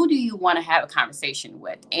conversations. Who do you want to have a conversation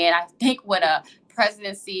with? And I think what a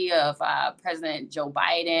presidency of President Joe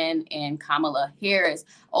Biden and Kamala Harris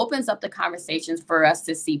opens up the conversations for us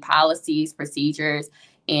to see policies, procedures,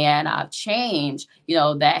 and change,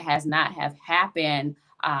 that has not have happened,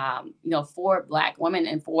 for Black women,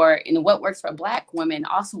 and what works for Black women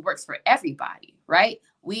also works for everybody, right?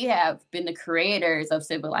 We have been the creators of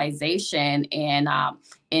civilization and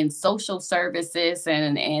in social services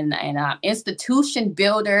and institution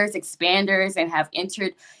builders, expanders, and have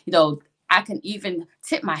entered, I can even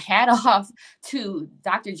tip my hat off to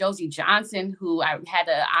Dr. Josie Johnson, who I had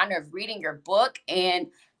the honor of reading your book, and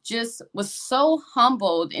just was so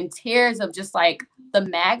humbled in tears of just like the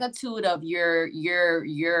magnitude of your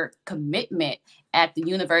commitment at the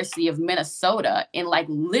University of Minnesota in like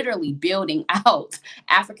literally building out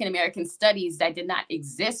African-American studies that did not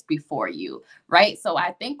exist before you, right? So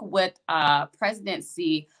I think with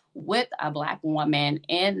presidency with a Black woman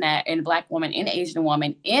and Black woman and Asian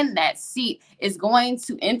woman in that seat is going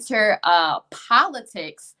to enter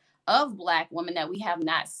politics of Black women that we have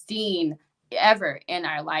not seen ever in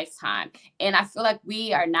our lifetime. And I feel like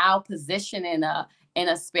we are now positioned in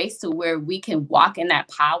a space to where we can walk in that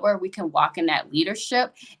power, we can walk in that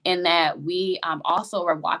leadership, and that we also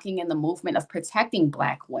are walking in the movement of protecting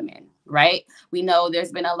Black women, right? We know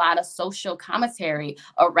there's been a lot of social commentary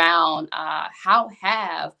around how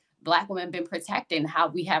have Black women been protected and how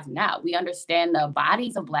we have not. We understand the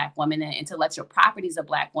bodies of Black women and intellectual properties of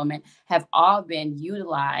Black women have all been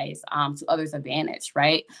utilized to others' advantage,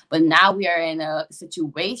 right? But now we are in a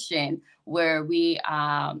situation where we,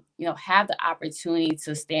 have the opportunity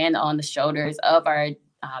to stand on the shoulders of our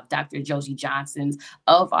Dr. Josie Johnsons,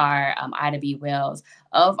 of our Ida B. Wells,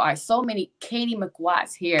 of our so many Katie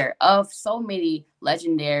McWatts here, of so many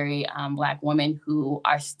legendary Black women who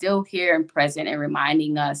are still here and present and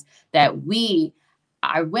reminding us that we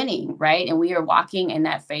are winning, right? And we are walking in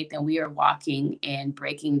that faith, and we are walking and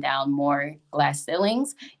breaking down more glass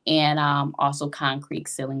ceilings and also concrete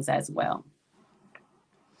ceilings as well.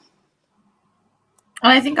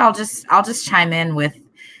 Well, I think I'll just chime in with,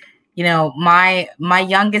 my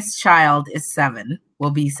youngest child is 7, will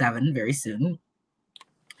be 7 very soon.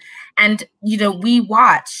 And, we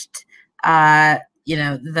watched, the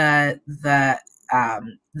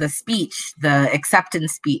speech, the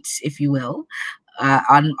acceptance speech, if you will,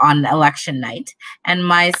 on election night. And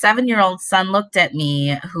my 7-year-old son looked at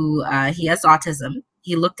me, who he has autism.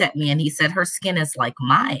 He looked at me and he said, "Her skin is like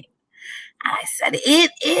mine." And I said, "It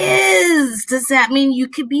is. Does that mean you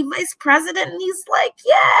could be vice president?" And he's like,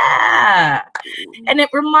 "Yeah." And it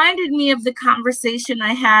reminded me of the conversation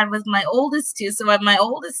I had with my oldest two. So my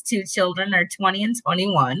oldest two children are 20 and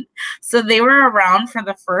 21. So they were around for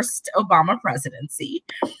the first Obama presidency.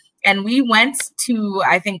 And we went to,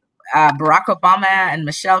 I think, Barack Obama and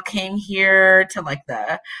Michelle came here to like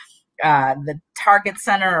the Target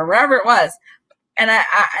Center or wherever it was. And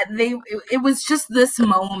it was just this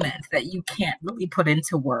moment that you can't really put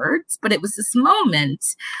into words, but it was this moment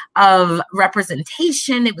of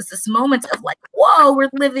representation. It was this moment of like, whoa, we're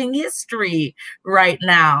living history right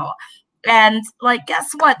now. And like,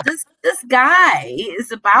 guess what? This guy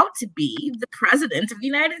is about to be the president of the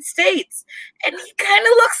United States, and he kind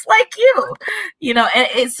of looks like you know.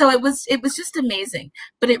 And so it was just amazing.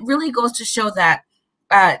 But it really goes to show that.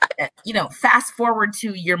 You know, fast forward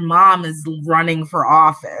to your mom is running for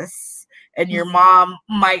office and your mom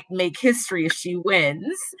might make history if she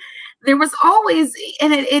wins. There was always,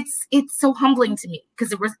 and it's so humbling to me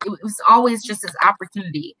because it was always just this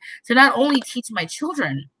opportunity to not only teach my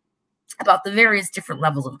children about the various different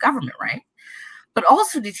levels of government, right? But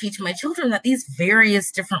also to teach my children that these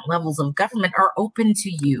various different levels of government are open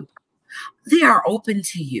to you. They are open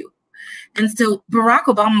to you. And so Barack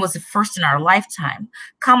Obama was the first in our lifetime.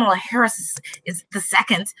 Kamala Harris is the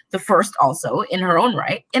second, the first also in her own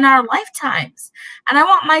right in our lifetimes. And I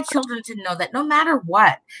want my children to know that no matter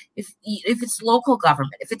what, if it's local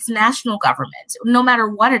government, if it's national government, no matter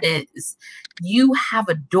what it is, you have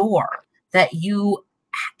a door that you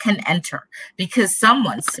can enter because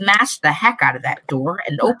someone smashed the heck out of that door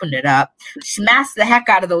and opened it up, smashed the heck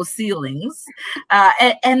out of those ceilings.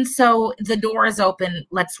 And so the door is open.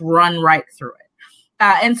 Let's run right through it.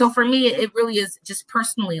 And so for me, it really is just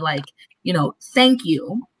personally like, you know, thank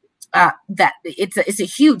you. That it's a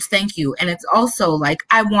huge thank you. And it's also like,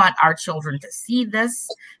 I want our children to see this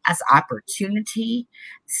as opportunity,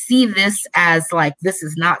 see this as like, this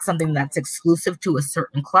is not something that's exclusive to a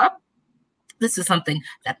certain club. This is something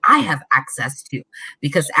that I have access to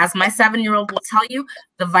because as my 7-year-old will tell you,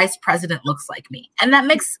 the vice president looks like me. And that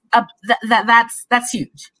makes that's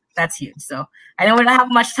huge. That's huge. So I know we don't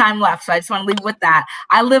have much time left. So I just want to leave with that.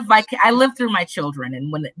 I live through my children.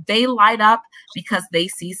 And when they light up because they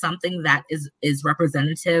see something that is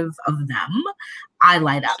representative of them, I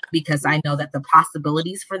light up because I know that the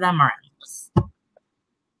possibilities for them are endless.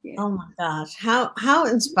 Oh my gosh. How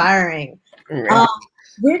inspiring.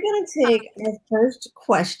 We're going to take our first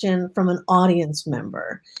question from an audience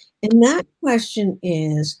member. And that question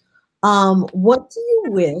is, what do you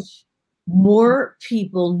wish more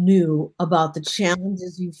people knew about the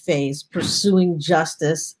challenges you face pursuing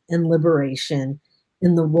justice and liberation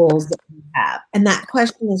in the roles that you have? And that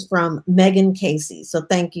question is from Megan Casey. So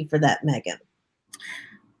thank you for that, Megan.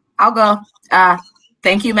 I'll go.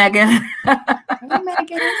 Thank you, Megan. Hey,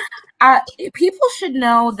 Megan. People should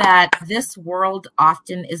know that this world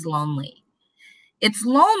often is lonely. It's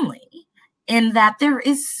lonely in that there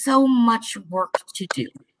is so much work to do.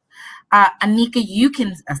 Anika, you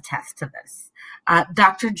can attest to this.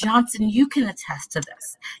 Dr. Johnson, you can attest to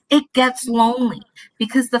this. It gets lonely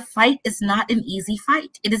because the fight is not an easy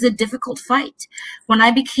fight. It is a difficult fight. When I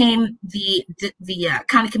became the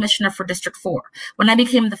county commissioner for District 4, when I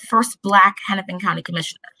became the first Black Hennepin County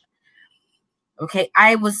commissioner, okay,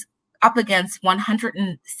 I was up against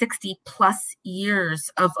 160 plus years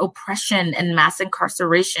of oppression and mass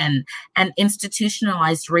incarceration and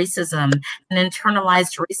institutionalized racism and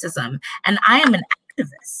internalized racism. And I am an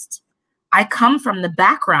activist. I come from the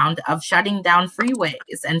background of shutting down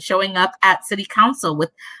freeways and showing up at city council with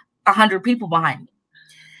 100 people behind me.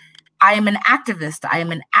 I am an activist. I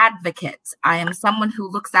am an advocate. I am someone who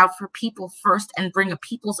looks out for people first and bring a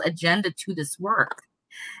people's agenda to this work.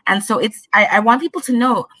 And so I want people to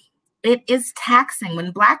know it is taxing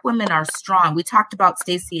when Black women are strong. We talked about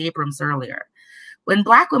Stacey Abrams earlier. When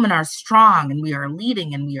Black women are strong and we are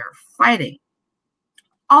leading and we are fighting,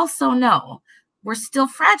 also know we're still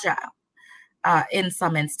fragile in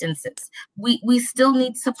some instances. We still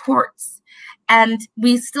need supports and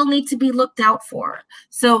we still need to be looked out for.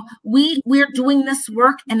 So we're doing this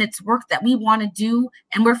work and it's work that we want to do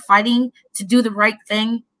and we're fighting to do the right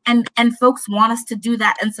thing. And folks want us to do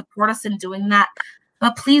that and support us in doing that.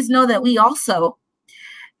 But please know that we also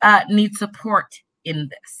need support in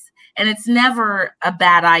this. And it's never a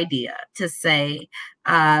bad idea to say,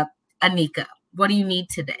 Anika, what do you need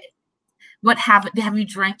today? Have you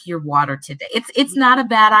drank your water today? It's not a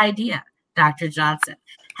bad idea, Dr. Johnson.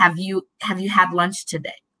 have you had lunch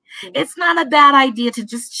today? It's not a bad idea to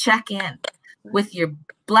just check in with your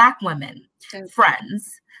Black women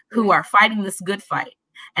friends who are fighting this good fight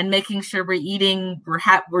and making sure we're eating,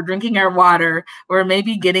 we're drinking our water, we're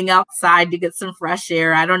maybe getting outside to get some fresh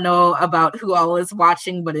air. I don't know about who all is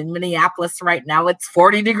watching, but in Minneapolis right now, it's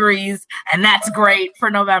 40 degrees, and that's great for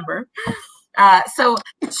November. So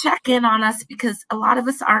check in on us, because a lot of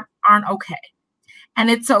us aren't okay. And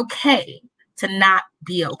it's okay to not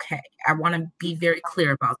be okay. I want to be very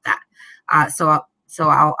clear about that. So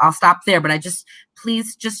I'll stop there, but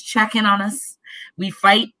please just check in on us. We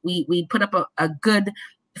fight, we put up a good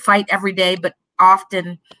fight every day, but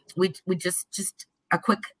often we just a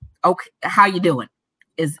quick, okay, how you doing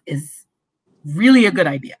is really a good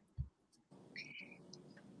idea.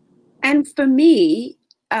 And for me,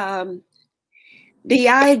 the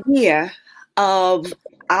idea of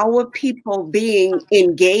our people being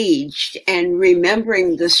engaged and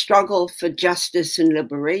remembering the struggle for justice and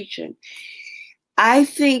liberation, I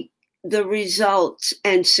think the results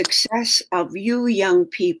and success of you young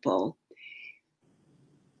people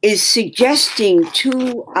is suggesting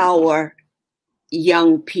to our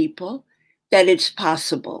young people that it's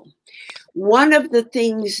possible. One of the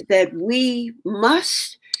things that we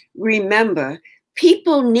must remember,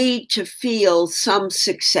 people need to feel some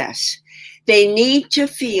success. They need to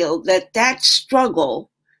feel that that struggle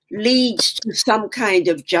leads to some kind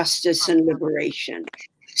of justice and liberation.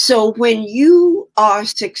 So when you are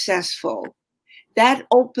successful, that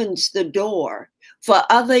opens the door for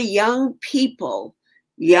other young people,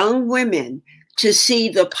 young women, to see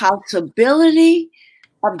the possibility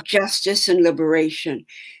of justice and liberation.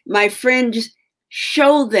 My friends,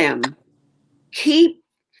 show them, keep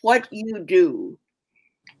what you do,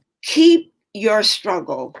 keep your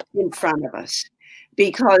struggle in front of us,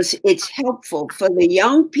 because it's helpful for the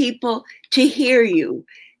young people to hear you.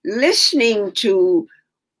 Listening to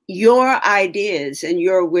your ideas and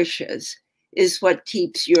your wishes is what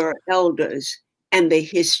keeps your elders and the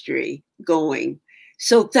history going.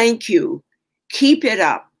 So thank you. Keep it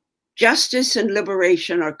up. Justice and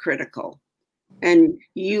liberation are critical. And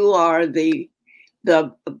you are the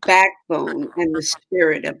backbone and the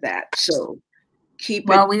spirit of that. So keep it.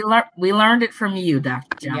 Well, we learned it from you,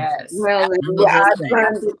 Dr. Johnson. Yes. Well, I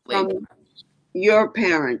learned it from your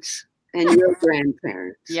parents and your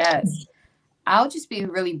grandparents. Yes. I'll just be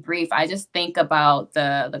really brief. I just think about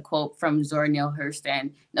the quote from Zora Neale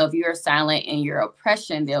Hurston. If you're silent in your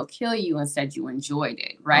oppression, they'll kill you and said you enjoyed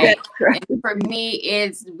it, right? Right. And for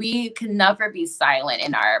me, we can never be silent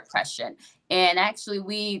in our oppression. And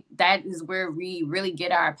actually, that is where we really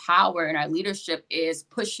get our power, and our leadership is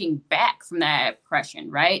pushing back from that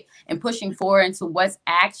oppression, right? And pushing forward into what's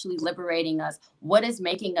actually liberating us, what is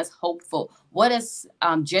making us hopeful, what is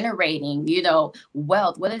generating,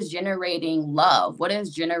 wealth, what is generating love, what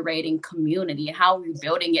is generating community, and how are we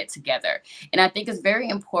building it together. And I think it's very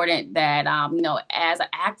important that, as an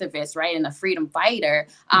activist, right, and a freedom fighter,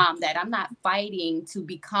 that I'm not fighting to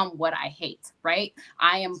become what I hate, right?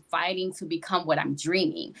 I am fighting to become what I'm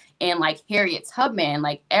dreaming. And like Harriet Tubman,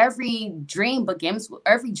 like every dreamer begins with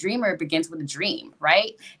a dream,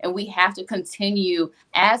 right? And we have to continue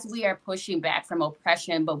as we are pushing back from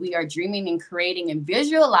oppression, but we are dreaming and creating and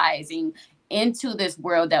visualizing into this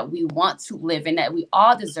world that we want to live in, that we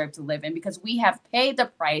all deserve to live in, because we have paid the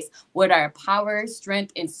price with our power,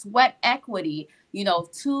 strength, and sweat equity,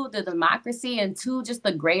 to the democracy and to just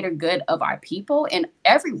the greater good of our people and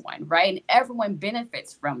everyone, right? And everyone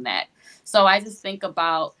benefits from that. So I just think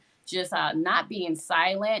about just not being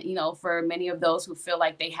silent, for many of those who feel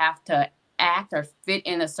like they have to act or fit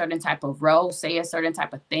in a certain type of role, say a certain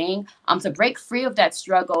type of thing, to break free of that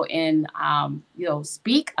struggle and,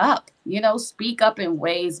 speak up, speak up in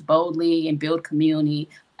ways boldly and build community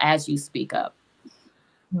as you speak up.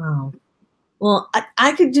 Wow. Well,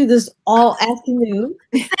 I could do this all afternoon.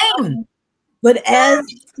 Same. But as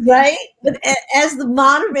the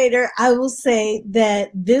moderator, I will say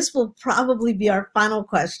that this will probably be our final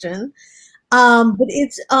question. But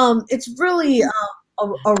it's really a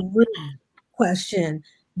real question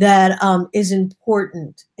that is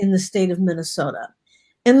important in the state of Minnesota.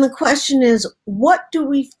 And the question is, what do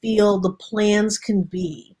we feel the plans can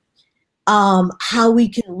be? How we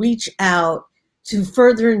can reach out to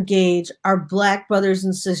further engage our Black brothers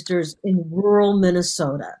and sisters in rural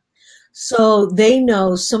Minnesota, so they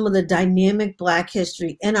know some of the dynamic Black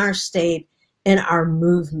history in our state and our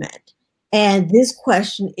movement. And this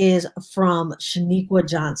question is from Shaniqua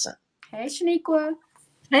Johnson. Hey, Shaniqua.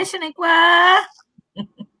 Hey, Shaniqua.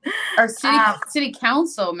 Our city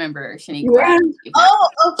council member, Shaniqua. Yeah. Oh,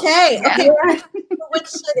 okay. Yeah. Okay. Which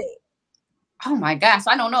city? Oh my gosh,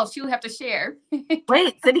 I don't know. She would have to share.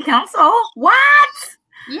 Wait, city council? What?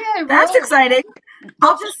 Yeah, that's right. exciting.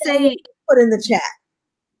 I'll just say, put in the chat.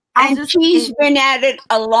 And she's been at it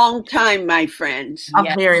a long time, my friends. A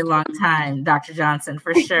very long time, Dr. Johnson,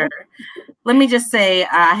 for sure. Let me just say,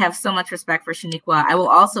 I have so much respect for Shaniqua. I will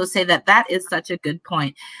also say that that is such a good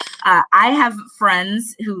point. I have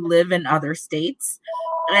friends who live in other states,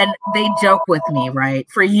 and they joke with me, right?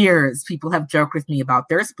 For years, people have joked with me about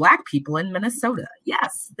there's Black people in Minnesota.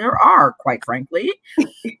 Yes, there are, quite frankly.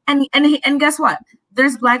 And guess what?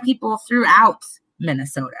 There's Black people throughout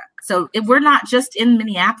Minnesota. So we're not just in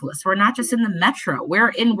Minneapolis. We're not just in the metro. We're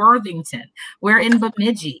in Worthington. We're in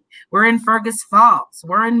Bemidji. We're in Fergus Falls.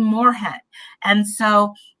 We're in Moorhead. And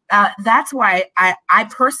so that's why I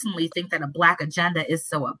personally think that a Black agenda is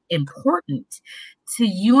so important, to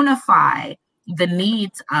unify the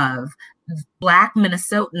needs of Black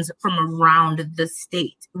Minnesotans from around the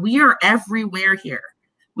state. We are everywhere here.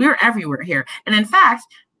 We are everywhere here. And in fact,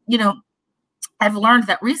 you know, I've learned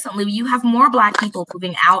that recently you have more Black people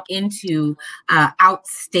moving out into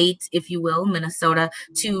outstate, if you will, Minnesota,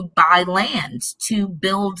 to buy land, to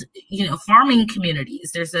build, you know, farming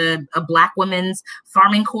communities. There's a Black women's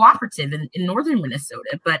farming cooperative in northern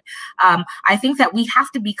Minnesota. But I think that we have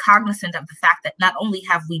to be cognizant of the fact that not only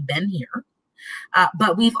have we been here,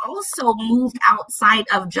 but we've also moved outside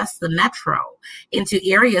of just the metro into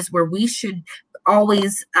areas where we should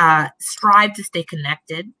always strive to stay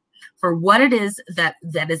connected for what it is that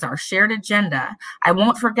is our shared agenda. I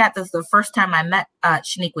won't forget that the first time I met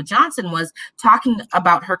Shaniqua Johnson was talking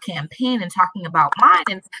about her campaign and talking about mine,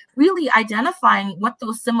 and really identifying what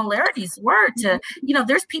those similarities were to, you know,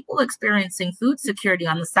 there's people experiencing food security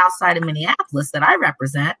on the south side of Minneapolis that I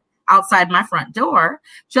represent outside my front door,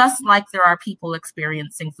 just like there are people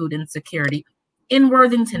experiencing food insecurity in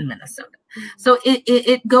Worthington, Minnesota. So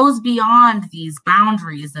it goes beyond these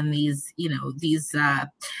boundaries and these, you know, these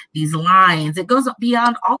lines. It goes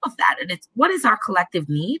beyond all of that. And it's, what is our collective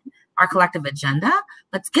need, our collective agenda?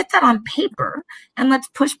 Let's get that on paper, and let's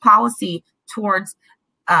push policy towards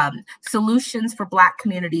solutions for Black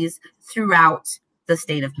communities throughout the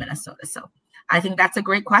state of Minnesota. So I think that's a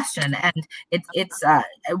great question, and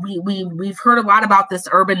we've heard a lot about this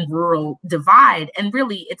urban-rural divide, and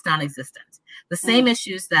really it's non-existent. The same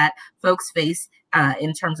issues that folks face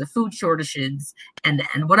in terms of food shortages and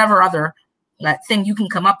whatever other thing you can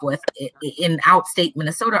come up with in outstate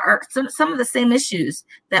Minnesota are some of the same issues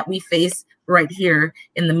that we face right here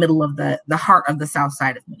in the middle of the heart of the south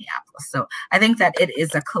side of Minneapolis. So I think that it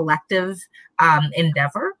is a collective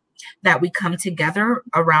endeavor, that we come together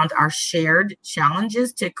around our shared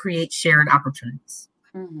challenges to create shared opportunities.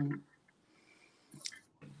 Mm-hmm.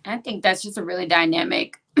 I think that's just a really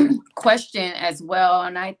dynamic question as well.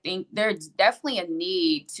 And I think there's definitely a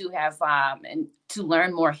need to have and to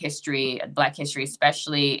learn more history, Black history,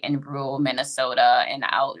 especially in rural Minnesota and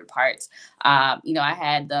the outer parts. You know, I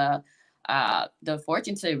had the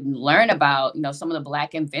fortune to learn about, you know, some of the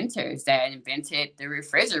Black inventors that invented the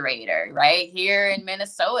refrigerator right here in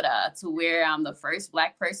Minnesota, to where the first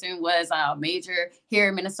Black person was a major here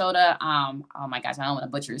in Minnesota. Oh my gosh, I don't want to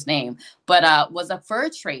butcher his name, but was a fur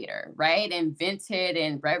trader, right? Invented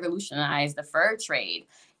and revolutionized the fur trade.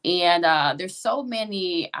 And there's so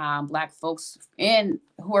many Black folks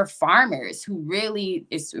who are farmers who really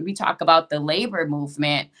we talk about the labor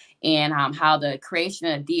movement and how the creation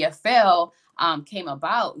of DFL came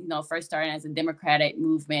about, you know, first starting as a Democratic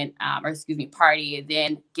movement, party, and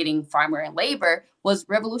then getting farmer and labor was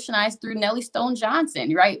revolutionized through Nellie Stone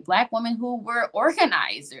Johnson, right? Black women who were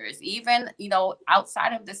organizers, even, you know,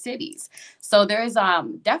 outside of the cities. So there's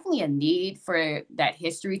definitely a need for that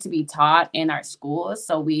history to be taught in our schools,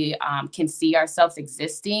 so we can see ourselves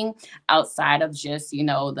existing outside of just, you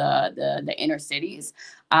know, the inner cities.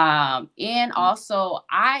 And also,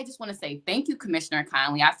 I just want to say thank you, Commissioner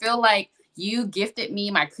Conley. I feel like you gifted me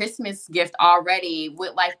my Christmas gift already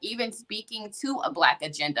with, like, even speaking to a Black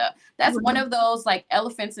agenda. That's one of those, like,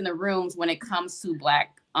 elephants in the rooms when it comes to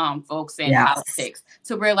Black folks in politics.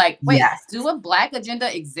 So we're like, wait, do a Black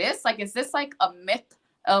agenda exist? Like, is this like a myth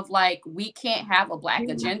of, like, we can't have a Black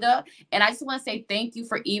agenda? And I just want to say thank you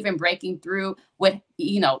for even breaking through with,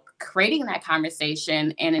 you know, creating that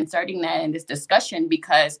conversation and inserting that in this discussion,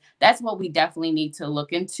 because that's what we definitely need to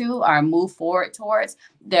look into or move forward towards.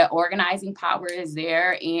 The organizing power is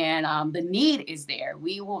there, and the need is there.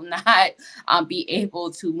 We will not be able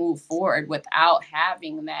to move forward without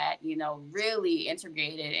having that, you know, really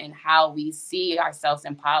integrated in how we see ourselves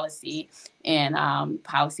in policy and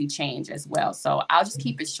policy change as well. So I'll just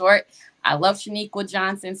keep it short. I love Shaniqua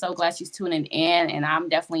Johnson. So glad she's tuning in, and I'm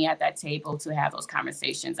definitely at that table to have those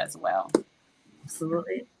conversations as well.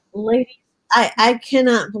 Absolutely. Ladies, I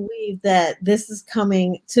cannot believe that this is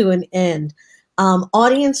coming to an end.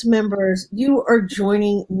 Audience members, you are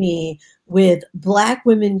joining me with Black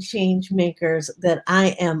women change makers that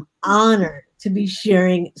I am honored to be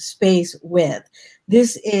sharing space with.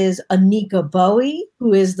 This is Anika Bowie,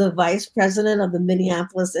 who is the vice president of the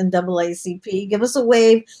Minneapolis NAACP. Give us a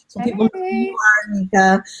wave so people know who you are,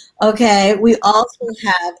 Anika. Okay, we also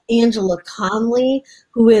have Angela Conley,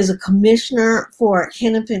 who is a commissioner for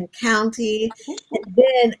Hennepin County. And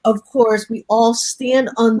then, of course, we all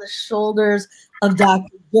stand on the shoulders of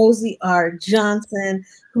Dr. Josie R. Johnson,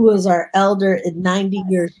 who is our elder at 90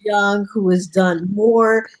 years young, who has done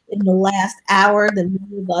more in the last hour than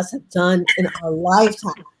many of us have done in our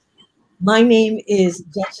lifetime. My name is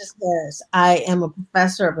Duchess Harris. I am a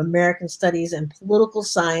professor of American Studies and Political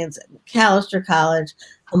Science at McAllister College.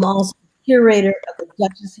 I'm also curator of the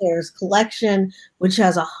Duchess Harris Collection, which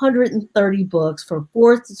has 130 books for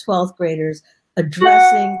 4th to 12th graders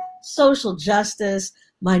addressing social justice.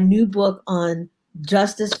 My new book on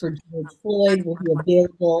justice for George Floyd will be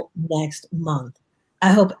available next month.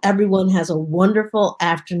 I hope everyone has a wonderful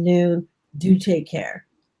afternoon. Do take care.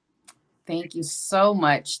 Thank you so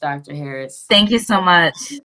much, Dr. Harris. Thank you so much.